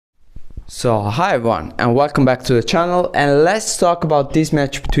So hi everyone and welcome back to the channel, and let's talk about this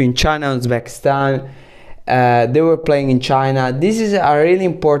match between China and Uzbekistan. They were playing in China. This is a really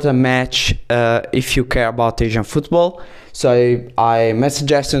important match if you care about Asian football. So my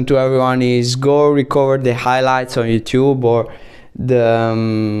suggestion to everyone is go recover the highlights on YouTube or the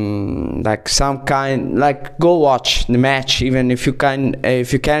go watch the match. Even if you can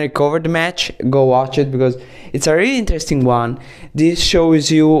recover the match, go watch it because it's a really interesting one. This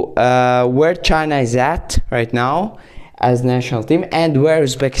shows you where China is at right now as national team and where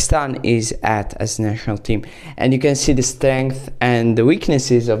Uzbekistan is at as national team, and you can see the strength and the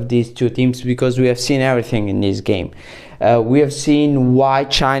weaknesses of these two teams because we have seen everything in this game. We have seen why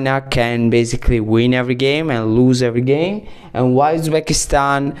China can basically win every game and lose every game, and why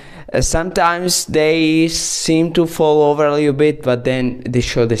Uzbekistan sometimes they seem to fall over a little bit, but then they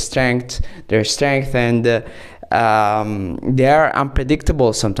show their strength, and they are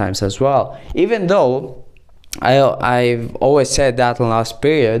unpredictable sometimes as well. Even though I've always said that in the last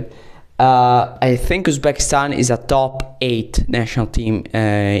period, I think Uzbekistan is a top 8 national team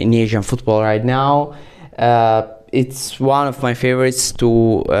in Asian football right now. It's one of my favorites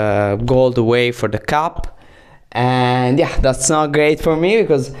to go all the way for the cup, and yeah, that's not great for me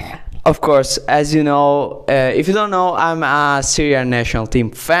because, of course, as you know, if you don't know, I'm a Syrian national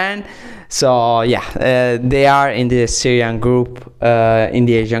team fan. So yeah, they are in the Syrian group in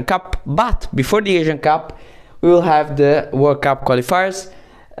the Asian Cup. But before the Asian Cup, we will have the World Cup qualifiers.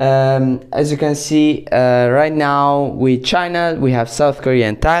 As you can see, right now with China, we have South Korea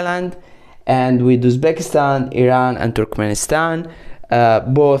and Thailand. And with Uzbekistan, Iran and Turkmenistan,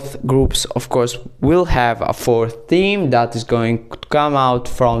 both groups of course will have a fourth team that is going to come out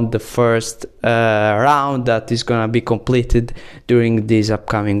from the first round that is going to be completed during this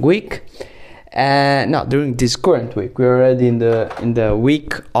upcoming week. No, during this current week. We're already in the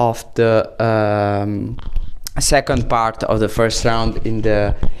week of the second part of the first round in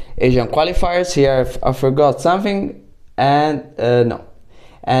the Asian qualifiers. Here I forgot something, and no.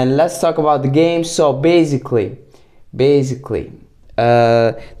 And let's talk about the game. So basically,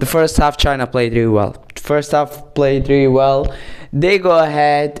 the first half China played really well. They go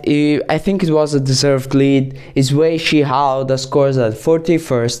ahead. I think it was a deserved lead. It's Wei Shihao that scores at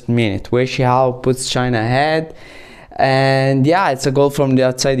 41st minute. Wei Shihao puts China ahead, and yeah, it's a goal from the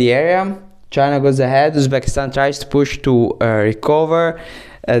outside the area. China goes ahead. Uzbekistan tries to push to recover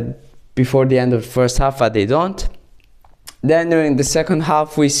before the end of the first half, but they don't. Then during the second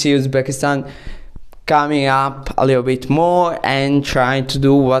half, we see Uzbekistan coming up a little bit more and trying to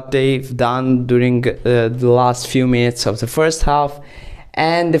do what they've done during the last few minutes of the first half.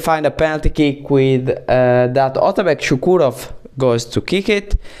 And they find a penalty kick with that Otabek Shukurov goes to kick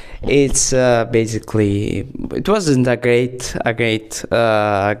it. It's basically, it wasn't a great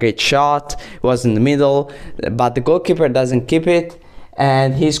shot. It was in the middle, but the goalkeeper doesn't keep it,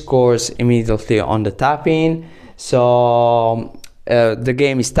 and he scores immediately on the tap-in. So the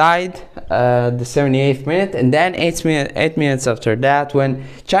game is tied, the 78th minute, and then 8 minutes after that, when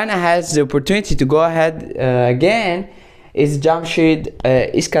China has the opportunity to go ahead again, it's Jamshid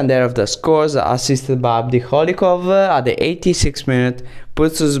Iskanderov that scores, assisted by Abdikholikov at the 86th minute,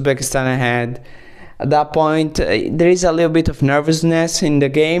 puts Uzbekistan ahead. At that point, there is a little bit of nervousness in the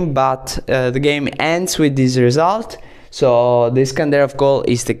game, but the game ends with this result. So the Iskanderov goal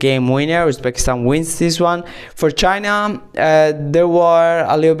is the game winner. Uzbekistan wins this one. For China, there were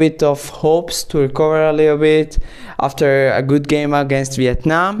a little bit of hopes to recover a little bit after a good game against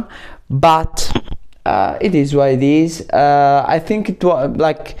Vietnam, but it is what it is. I think it was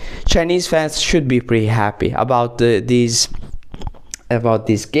like Chinese fans should be pretty happy about this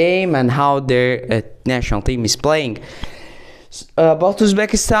game and how their national team is playing. About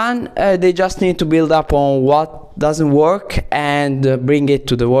Uzbekistan, they just need to build up on what doesn't work and bring it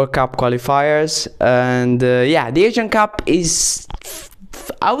to the World Cup qualifiers. And yeah, the Asian Cup is,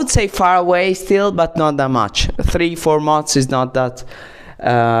 I would say, far away still, but not that much. 3-4 months is not that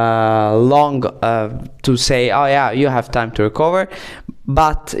long to say, oh yeah, you have time to recover,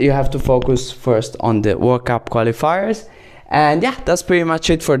 but you have to focus first on the World Cup qualifiers. And yeah, that's pretty much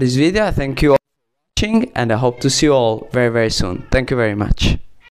it for this video. Thank you all for watching, and I hope to see you all very soon. Thank you very much.